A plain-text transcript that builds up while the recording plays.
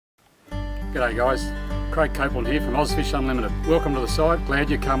G'day guys, Craig Copeland here from OzFish Unlimited. Welcome to the site, glad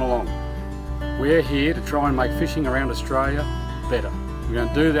you come along. We're here to try and make fishing around Australia better. We're going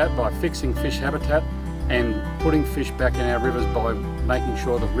to do that by fixing fish habitat and putting fish back in our rivers by making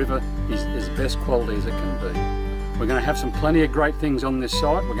sure the river is as best quality as it can be. We're going to have plenty of great things on this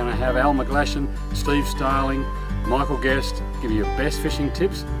site. We're going to have Al McGlashan, Steve Starling, Michael Guest give you best fishing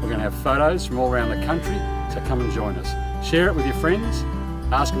tips. We're going to have photos from all around the country, so come and join us. Share it with your friends,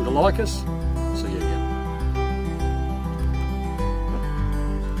 ask them to like us. See you.